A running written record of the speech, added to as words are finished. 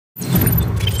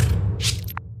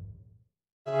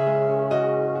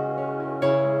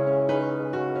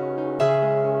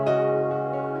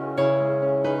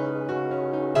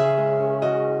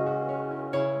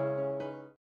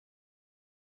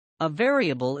A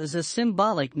variable is a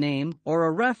symbolic name or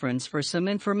a reference for some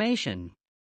information.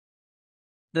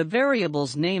 The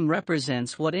variable's name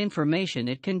represents what information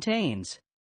it contains.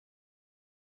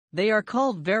 They are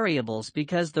called variables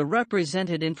because the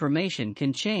represented information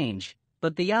can change,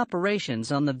 but the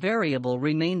operations on the variable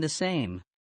remain the same.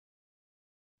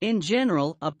 In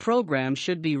general, a program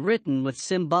should be written with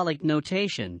symbolic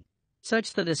notation,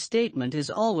 such that a statement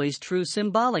is always true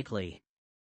symbolically.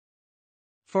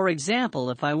 For example,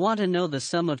 if I want to know the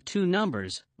sum of two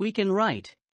numbers, we can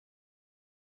write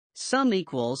sum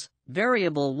equals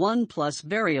variable 1 plus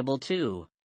variable 2.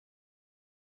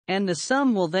 And the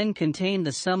sum will then contain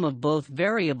the sum of both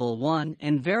variable 1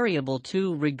 and variable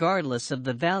 2 regardless of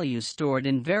the values stored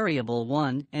in variable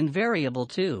 1 and variable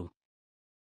 2.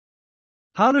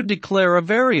 How to declare a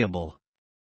variable?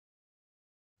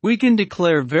 We can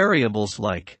declare variables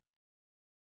like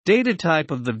data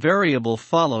type of the variable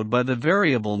followed by the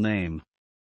variable name.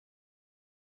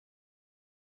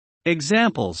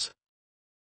 Examples: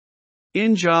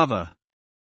 in Java,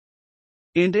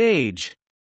 int age,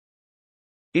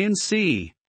 in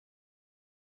C,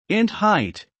 int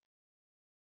height,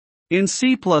 in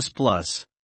C++,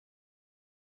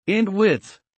 int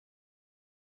width.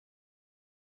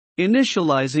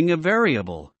 Initializing a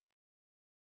variable.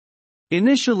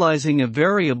 Initializing a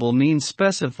variable means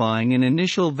specifying an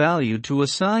initial value to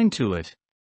assign to it.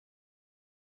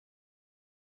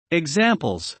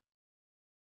 Examples: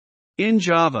 in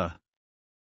Java,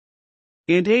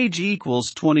 int age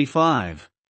equals 25.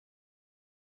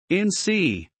 In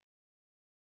C,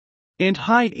 int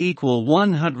height equal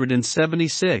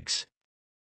 176.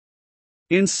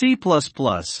 In C++,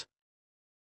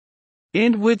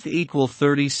 int width equal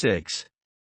 36.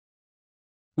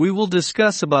 We will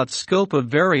discuss about scope of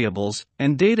variables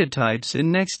and data types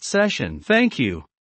in next session. Thank you.